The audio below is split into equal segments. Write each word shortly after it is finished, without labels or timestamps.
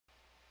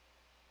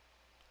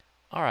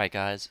Alright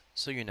guys,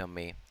 so you know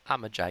me,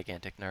 I'm a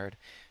gigantic nerd.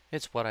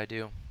 It's what I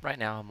do. Right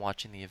now I'm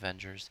watching the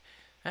Avengers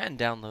and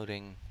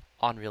downloading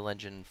Unreal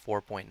Engine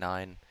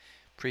 4.9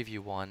 Preview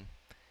 1,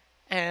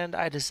 and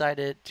I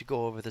decided to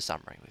go over the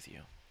summary with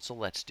you. So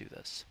let's do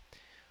this.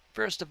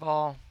 First of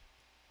all,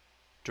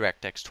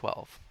 DirectX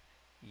 12.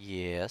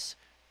 Yes,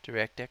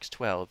 DirectX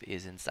 12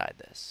 is inside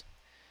this.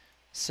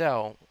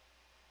 So,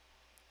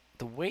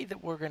 the way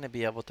that we're going to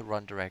be able to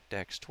run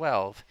DirectX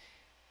 12,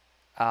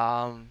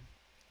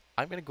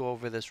 I'm going to go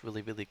over this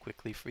really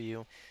quickly for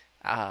you.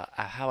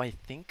 How I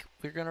think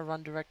we're going to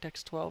run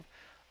DirectX 12.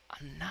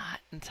 I'm not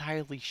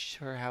entirely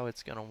sure how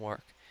it's going to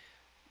work,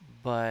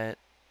 but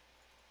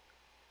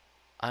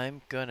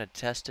I'm going to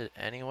test it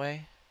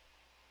anyway.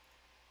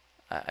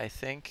 I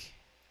think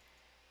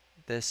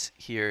this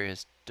here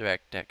is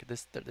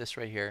DirectX. This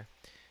right here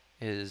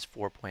is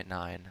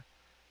 4.9.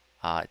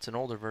 It's an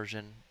older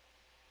version,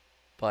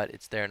 but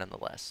it's there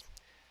nonetheless.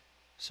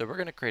 So we're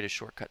going to create a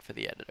shortcut for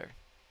the editor.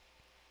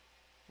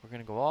 We're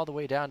going to go all the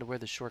way down to where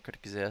the shortcut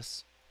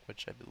exists,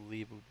 which I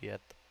believe would be at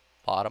the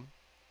bottom.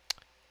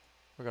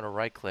 We're going to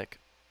right click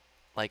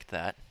like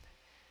that,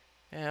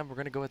 and we're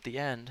going to go at the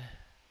end,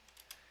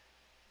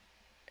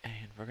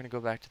 and we're going to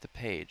go back to the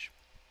page.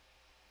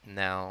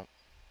 Now,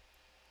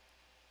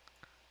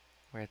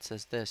 where it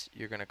says this,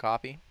 you're going to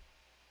copy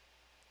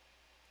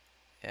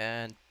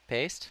and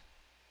paste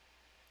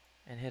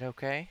and hit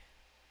OK.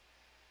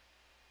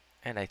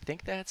 And I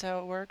think that's how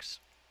it works.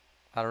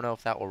 I don't know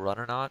if that will run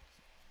or not.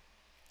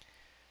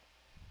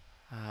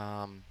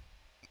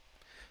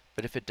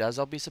 But if it does,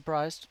 I'll be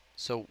surprised.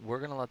 So we're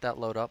going to let that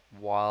load up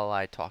while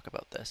I talk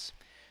about this.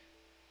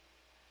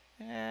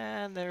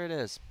 And there it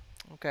is.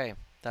 Okay,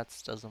 that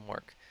doesn't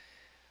work.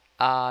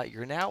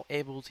 You're now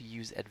able to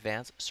use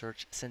advanced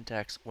search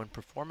syntax when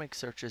performing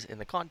searches in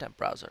the content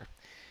browser.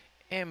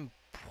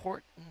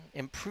 Important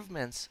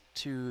improvements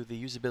to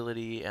the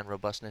usability and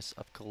robustness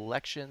of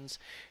collections,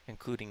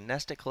 including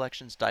nested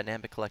collections,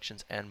 dynamic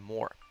collections, and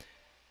more.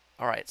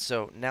 Alright,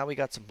 so now we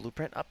got some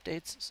blueprint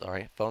updates.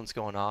 Sorry, phone's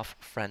going off.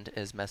 Friend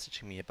is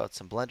messaging me about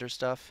some Blender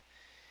stuff.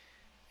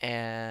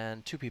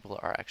 And two people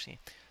are actually.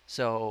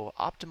 So,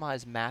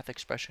 optimized math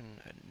expression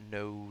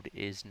node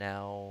is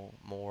now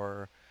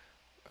more,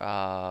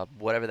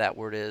 whatever that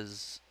word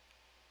is.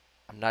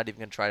 I'm not even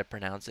going to try to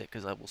pronounce it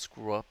because I will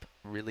screw up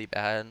really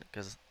bad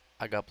because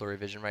I got blurry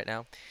vision right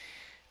now.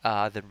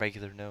 Then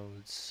regular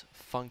nodes.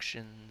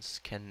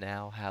 Functions can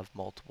now have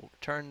multiple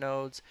return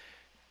nodes.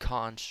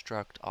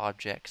 Construct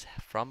objects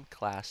from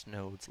class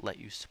nodes let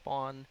you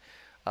spawn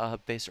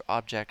base or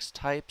objects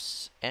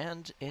types,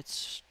 and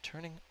it's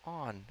turning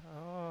on.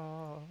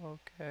 Oh,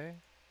 okay.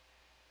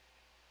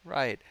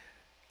 Right.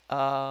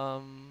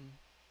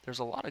 There's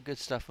a lot of good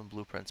stuff in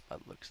blueprints by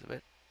the looks of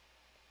it.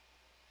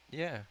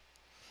 Yeah.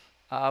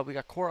 We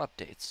got core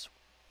updates.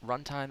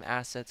 Runtime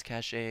assets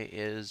cache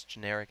is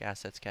generic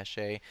assets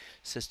cache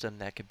system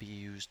that can be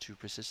used to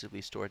persistently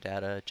store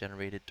data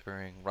generated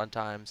during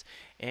runtimes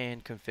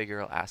and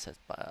configure asset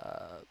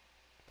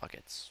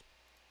buckets.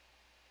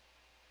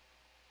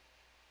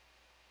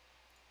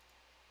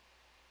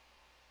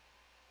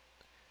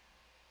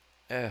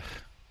 Ugh.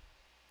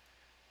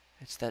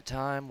 It's that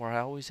time where I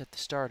always have to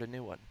start a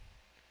new one.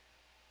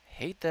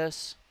 Hate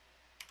this.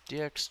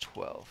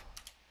 DX12.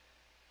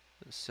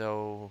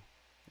 So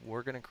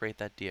we're going to create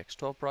that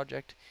DX12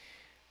 project.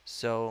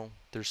 So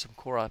there's some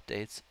core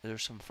updates,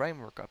 there's some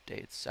framework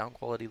updates, sound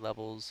quality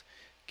levels,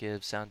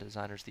 give sound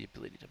designers the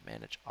ability to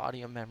manage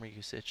audio memory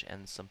usage,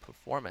 and some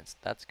performance.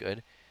 That's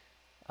good.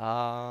 You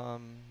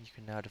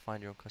can now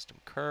define your own custom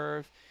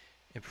curve,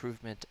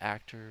 improvement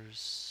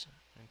actors.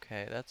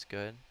 Okay, that's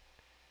good.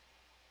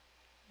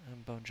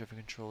 And bone-driven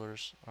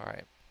controllers.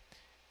 Alright.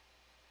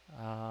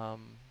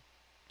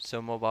 So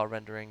mobile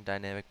rendering,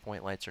 dynamic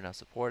point lights are now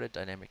supported,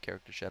 dynamic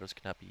character shadows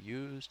cannot be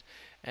used,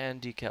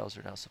 and decals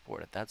are now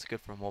supported. That's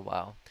good for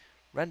mobile.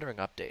 Rendering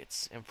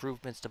updates,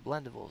 improvements to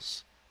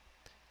blendables.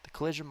 The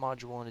collision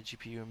module and the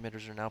GPU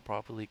emitters are now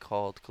properly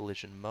called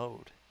collision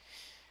mode.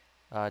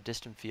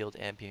 Distant field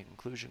ambient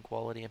occlusion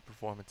quality and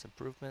performance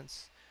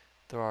improvements.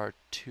 There are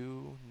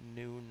two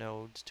new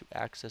nodes to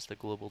access the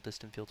global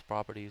distant field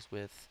properties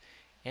with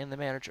and the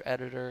manager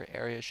editor,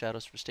 area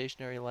shadows for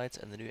stationary lights,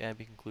 and the new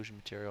ambient occlusion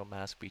material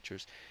mask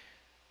features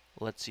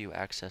lets you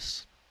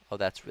access. Oh,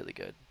 that's really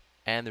good.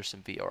 And there's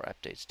some VR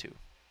updates too.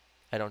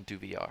 I don't do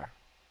VR.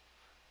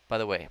 By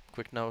the way,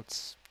 quick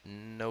notes,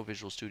 no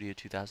Visual Studio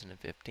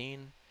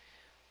 2015.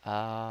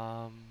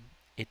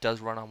 It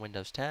does run on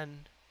Windows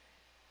 10.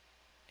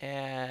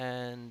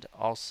 And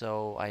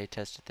also, I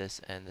tested this,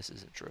 and this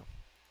isn't true.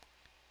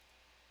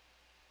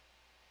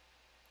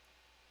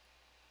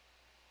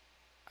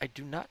 I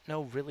do not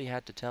know really how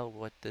to tell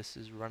what this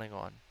is running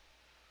on.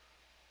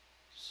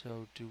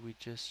 So do we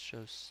just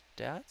show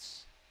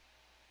stats?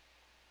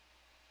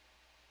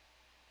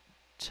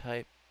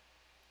 Type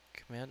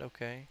command,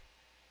 okay.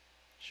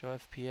 Show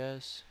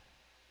FPS.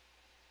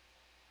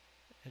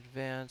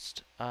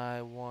 Advanced,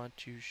 I want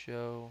to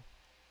show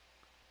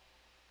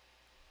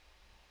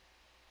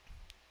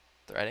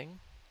threading.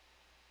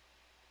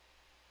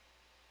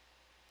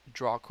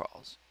 Draw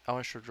calls. I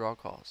want to show draw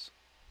calls.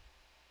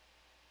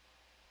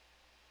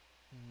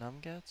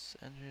 Numgets,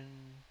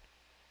 engine,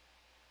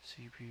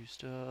 CPU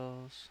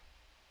stills,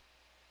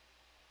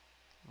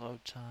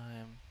 load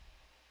time.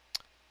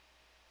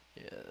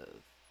 Yeah,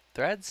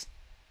 threads.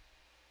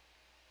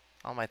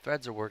 All my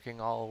threads are working,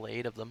 all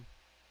 8 of them.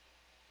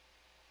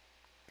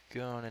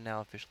 Going to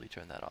now officially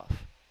turn that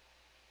off.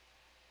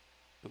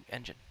 Ooh,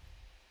 engine.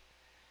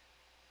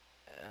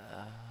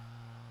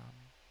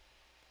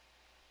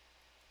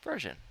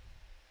 Version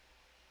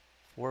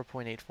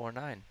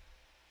 4.849.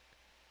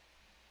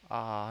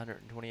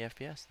 120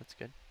 FPS, that's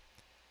good.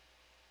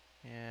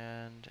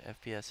 And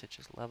FPS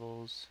hitches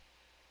levels.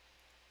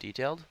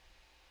 Detailed.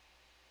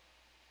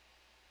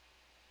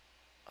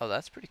 Oh,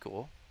 that's pretty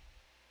cool.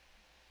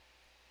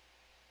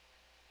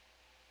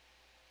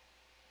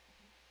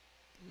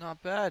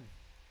 Not bad.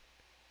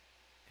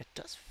 It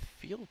does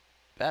feel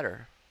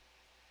better.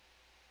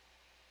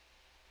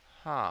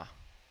 Huh.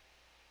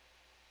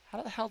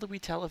 How the hell do we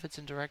tell if it's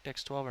in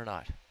DirectX 12 or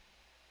not?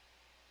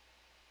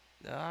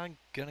 I'm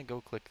gonna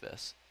go click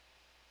this.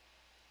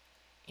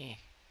 Eh.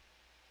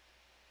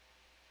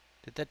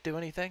 Did that do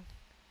anything?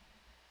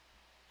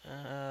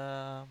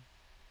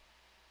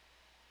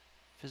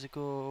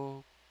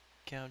 Physical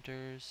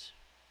counters.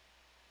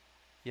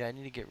 Yeah, I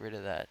need to get rid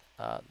of that,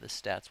 the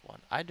stats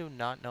one. I do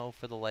not know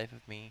for the life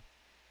of me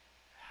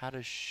how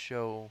to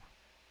show.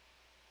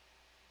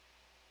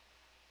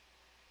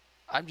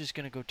 I'm just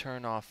gonna go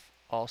turn off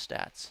all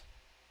stats.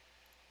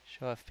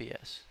 Show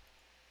FPS.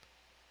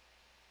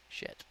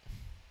 Shit.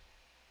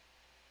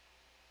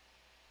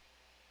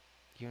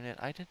 Unit,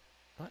 I did,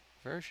 what?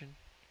 Version.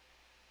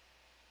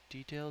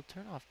 Detailed,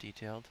 turn off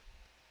detailed.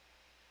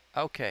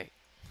 Okay.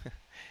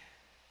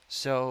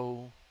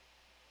 So,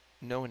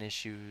 known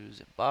issues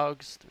and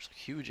bugs. There's a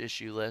huge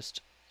issue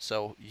list.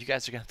 So, you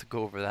guys are going to have to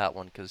go over that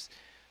one because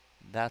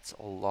that's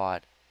a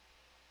lot.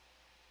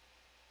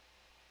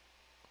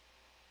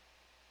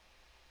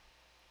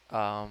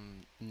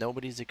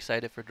 Nobody's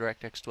excited for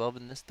DirectX 12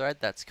 in this thread.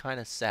 That's kind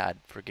of sad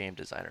for game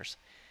designers.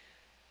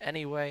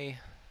 Anyway,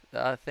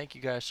 thank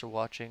you guys for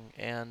watching,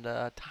 and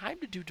time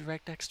to do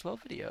DirectX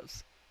 12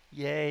 videos.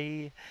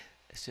 Yay!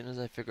 As soon as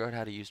I figure out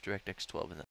how to use DirectX 12 in the